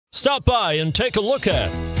Stop by and take a look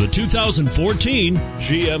at the 2014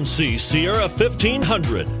 GMC Sierra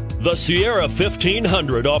 1500. The Sierra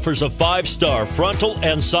 1500 offers a 5-star frontal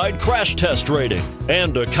and side crash test rating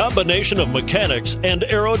and a combination of mechanics and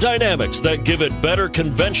aerodynamics that give it better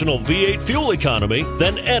conventional V8 fuel economy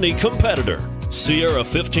than any competitor. Sierra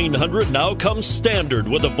 1500 now comes standard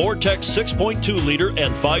with a Vortex 6.2-liter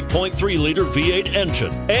and 5.3-liter V8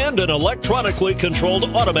 engine and an electronically controlled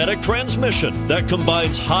automatic transmission that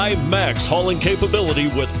combines high max hauling capability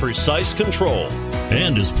with precise control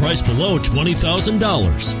and is priced below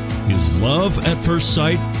 $20,000. Is love at first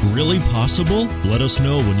sight really possible? Let us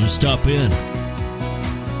know when you stop in.